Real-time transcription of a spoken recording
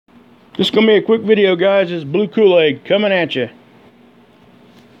Just gonna be a quick video, guys. It's Blue Kool-Aid coming at you.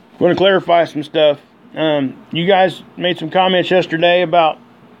 I'm gonna clarify some stuff. You guys made some comments yesterday about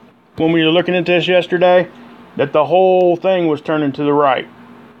when we were looking at this yesterday that the whole thing was turning to the right,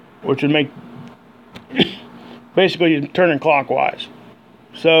 which would make basically turning clockwise.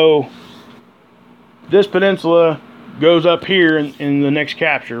 So this peninsula goes up here in the next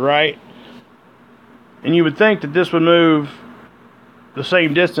capture, right? And you would think that this would move the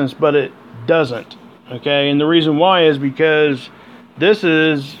same distance, but it doesn't. Okay, and the reason why is because this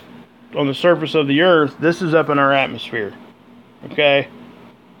is on the surface of the earth, this is up in our atmosphere. Okay,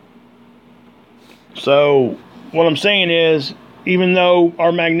 so what I'm saying is, even though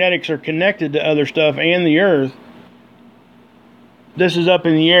our magnetics are connected to other stuff and the earth, this is up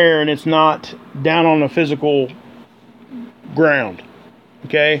in the air and it's not down on the physical ground.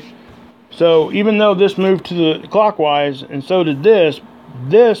 Okay, so even though this moved to the clockwise, and so did this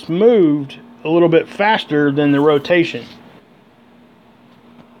moved a little bit faster than the rotation.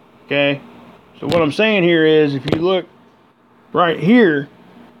 Okay, so what I'm saying here is, if you look right here,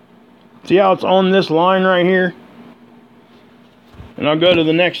 see how it's on this line right here? And I'll go to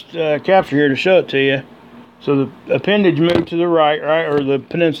the next capture here to show it to you. So the appendage moved to the right, or the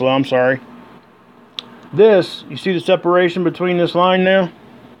peninsula, I'm sorry. This, you see the separation between this line now?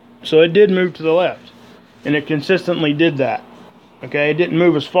 So it did move to the left, and it consistently did that. Okay, it didn't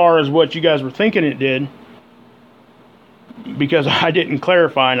move as far as what you guys were thinking it did, because I didn't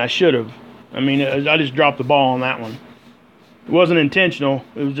clarify, and I should have. I mean, I just dropped the ball on that one. It wasn't intentional.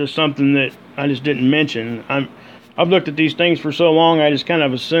 It was just something that I just didn't mention. I've looked at these things for so long, I just kind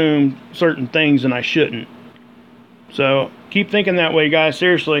of assumed certain things, and I shouldn't. So keep thinking that way, guys.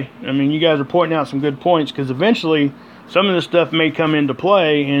 Seriously. I mean, you guys are pointing out some good points, because eventually some of this stuff may come into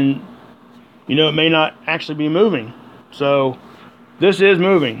play, and you know, it may not actually be moving. So this is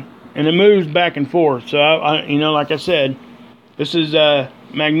moving, and it moves back and forth. So you know, like I said, this is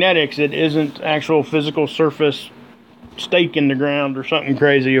magnetics. It isn't actual physical surface stake in the ground or something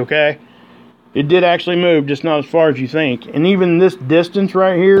crazy. Okay, it did actually move, just not as far as you think. And even this distance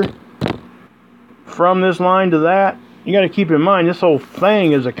right here from this line to that, you got to keep in mind this whole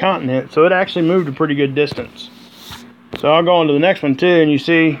thing is a continent, so it actually moved a pretty good distance. So I'll go on to the next one too, and you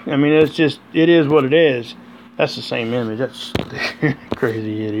see, I mean, it is what it is. That's the same image. That's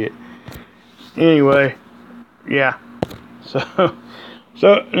crazy idiot. Anyway, yeah. So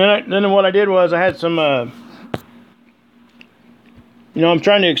then what I did was I had some, you know, I'm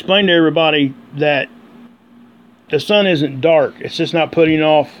trying to explain to everybody that the sun isn't dark. It's just not putting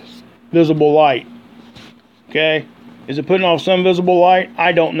off visible light. Okay? Is it putting off some visible light?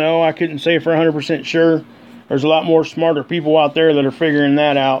 I don't know. I couldn't say for 100% sure. There's a lot more smarter people out there that are figuring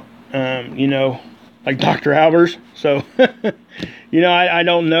that out. You know, like Dr. Albers. So, you know, I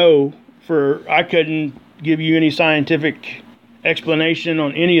don't know. I couldn't give you any scientific explanation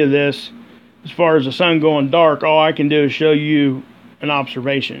on any of this as far as the sun going dark. All I can do is show you an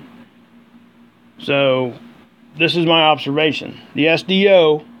observation. So this is my observation. The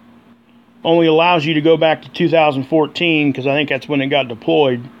SDO only allows you to go back to 2014, because I think that's when it got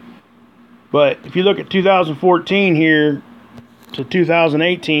deployed. But if you look at 2014 here to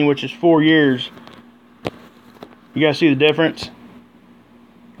 2018, which is 4 years, you guys see the difference?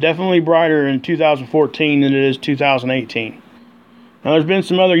 Definitely brighter in 2014 than it is 2018. Now, there's been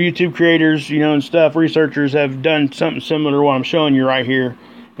some other YouTube creators, you know, and stuff, researchers have done something similar to what I'm showing you right here,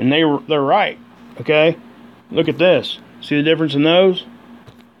 and they're right. Okay, look at this. See the difference in those?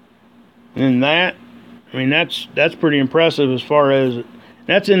 And that, I mean, that's pretty impressive as far as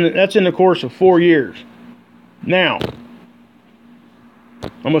that's in the course of 4 years. Now,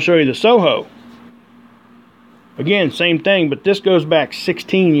 I'm gonna show you the Soho. Again, same thing, but this goes back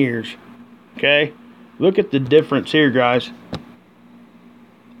 16 years. Okay, look at the difference here, guys.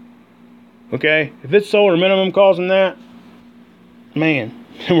 Okay, if it's solar minimum causing that, man,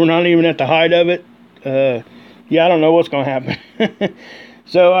 we're not even at the height of it. Yeah, I don't know what's going to happen.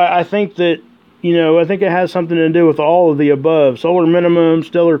 So I think that, you know, I think it has something to do with all of the above. Solar minimum,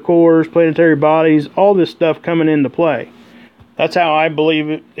 stellar cores, planetary bodies, all this stuff coming into play. That's how I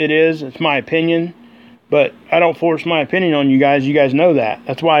believe it is. It's my opinion. But I don't force my opinion on you guys. You guys know that.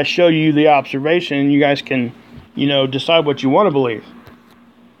 That's why I show you the observation. You guys can, you know, decide what you want to believe.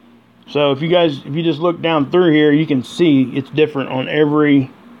 So if you just look down through here, you can see it's different on every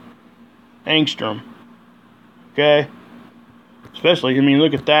angstrom. Okay? Especially, I mean,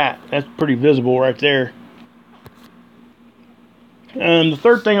 look at that. That's pretty visible right there. And the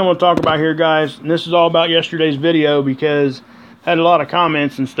third thing I'm going to talk about here, guys, and this is all about yesterday's video because I had a lot of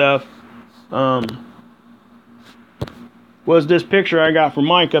comments and stuff. was this picture I got from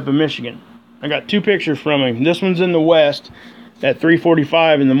Mike up in Michigan. I got 2 pictures from him. This one's in the west at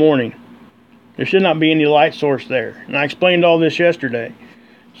 3:45 in the morning. There should not be any light source there. And I explained all this yesterday.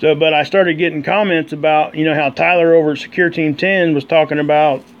 So, but I started getting comments about, you know, how Tyler over at Secure Team 10 was talking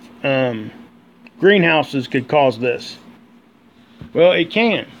about greenhouses could cause this. Well, it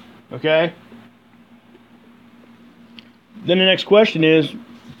can, okay? Then the next question is,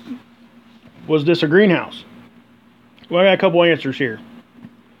 was this a greenhouse? Well, I got a couple answers here.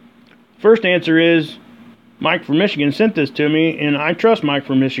 First answer is, Mike from Michigan sent this to me, and I trust Mike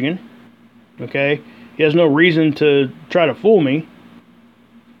from Michigan, okay? He has no reason to try to fool me.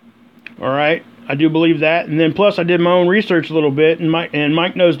 Alright, I do believe that. And then plus I did my own research a little bit, and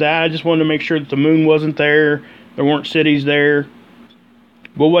Mike knows that. I just wanted to make sure that the moon wasn't there, there weren't cities there.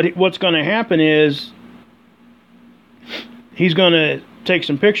 But what's going to happen is he's going to take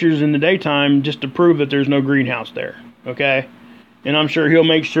some pictures in the daytime just to prove that there's no greenhouse there, okay? And I'm sure he'll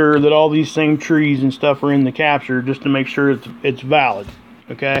make sure that all these same trees and stuff are in the capture just to make sure it's valid,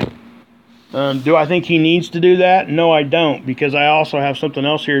 okay? Do I think he needs to do that? No, I don't, because I also have something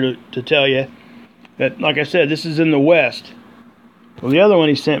else here to tell you. That, like I said, this is in the west. Well, the other one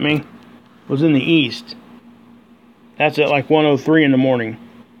he sent me was in the east. That's at like 1:03 in the morning.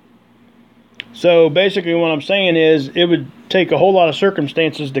 So basically what I'm saying is it would take a whole lot of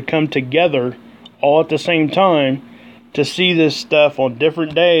circumstances to come together all at the same time to see this stuff on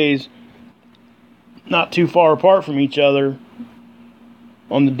different days, not too far apart from each other,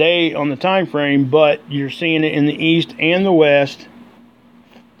 on the time frame, but you're seeing it in the east and the west.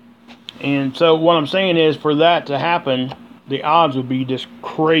 And so what I'm saying is, for that to happen, the odds would be just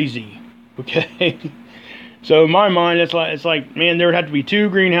crazy, okay? So in my mind, it's like, man, there would have to be 2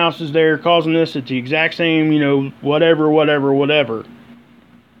 greenhouses there causing this at the exact same, you know, whatever.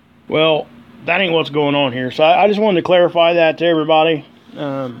 Well, that ain't what's going on here. So I just wanted to clarify that to everybody.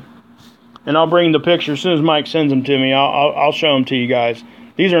 And I'll bring the picture as soon as Mike sends them to me. I'll show them to you guys.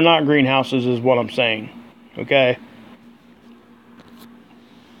 These are not greenhouses, is what I'm saying. Okay.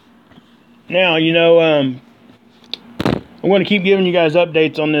 Now, you know, I'm going to keep giving you guys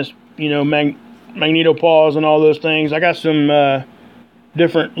updates on this, you know, magnetopause and all those things. I got some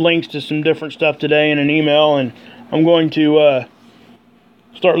different links to some different stuff today in an email, and I'm going to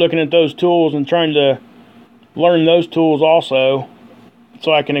start looking at those tools and trying to learn those tools also,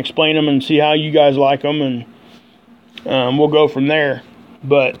 so I can explain them and see how you guys like them, and we'll go from there.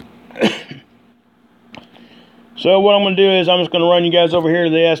 But so what I'm going to do is I'm just going to run you guys over here to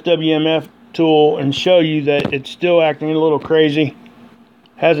the SWMF tool and show you that it's still acting a little crazy.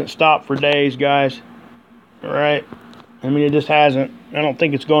 Hasn't stopped for days, guys. Alright, I mean, it just hasn't. I don't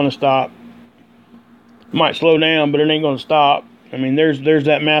think it's going to stop. It might slow down, but it ain't going to stop. I mean, there's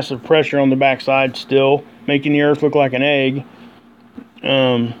that massive pressure on the backside still, making the earth look like an egg.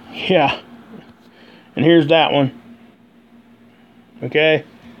 Yeah, and here's that one. Okay,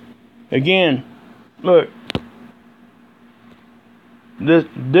 again, look,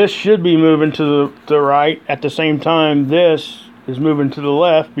 this should be moving to the right. At the same time, this is moving to the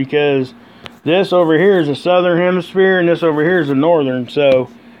left, because this over here is a southern hemisphere and this over here is a northern,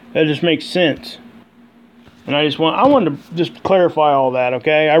 so that just makes sense. And I wanted to just clarify all that,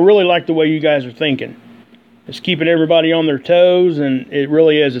 okay? I really like the way you guys are thinking. It's keeping everybody on their toes, and it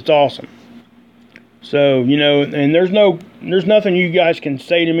really is. It's awesome. So, you know, and there's nothing you guys can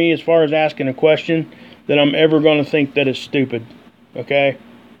say to me as far as asking a question that I'm ever going to think that is stupid, okay?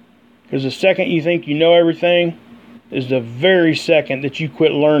 Because the second you think you know everything is the very second that you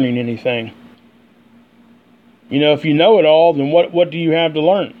quit learning anything. You know, if you know it all, then what do you have to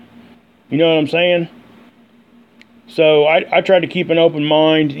learn? You know what I'm saying? So I try to keep an open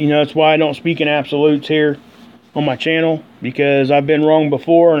mind. You know, that's why I don't speak in absolutes here on my channel, because I've been wrong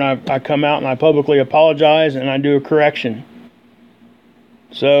before, and I come out and I publicly apologize and I do a correction.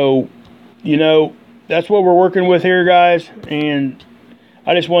 So, you know, that's what we're working with here, guys, and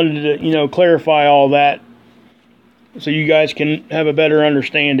I just wanted to, you know, clarify all that so you guys can have a better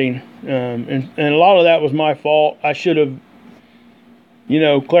understanding. And a lot of that was my fault. I should have, you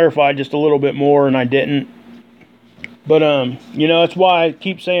know, clarified just a little bit more, and I didn't. But, you know, that's why I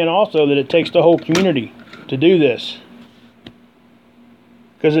keep saying also that it takes the whole community to do this.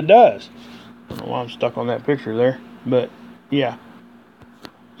 Because it does. I don't know why I'm stuck on that picture there. But, yeah.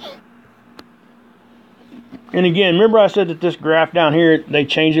 And again, remember I said that this graph down here, they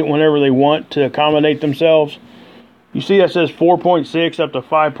change it whenever they want to accommodate themselves. You see that says 4.6 up to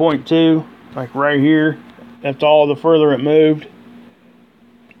 5.2. Like right here. That's all the further it moved.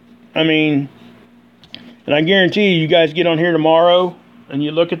 I mean, and I guarantee you guys get on here tomorrow and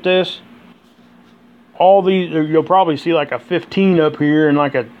you look at this, all these, you'll probably see like a 15 up here and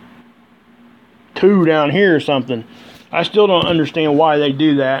like a 2 down here or something. I still don't understand why they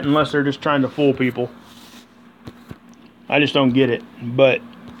do that unless they're just trying to fool people. I just don't get it. But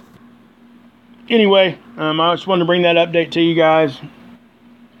anyway, I just wanted to bring that update to you guys.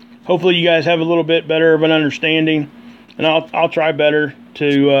 Hopefully you guys have a little bit better of an understanding, and I'll try better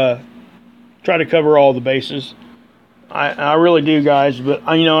to try to cover all the bases. I really do, guys. But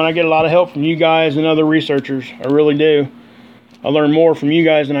and I get a lot of help from you guys and other researchers. I really do. I learn more from you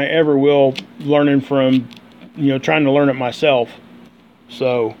guys than I ever will learning from trying to learn it myself.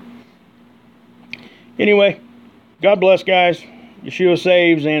 So anyway, God bless, guys. Yeshua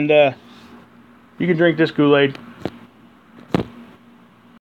saves, and you can drink this Kool-Aid.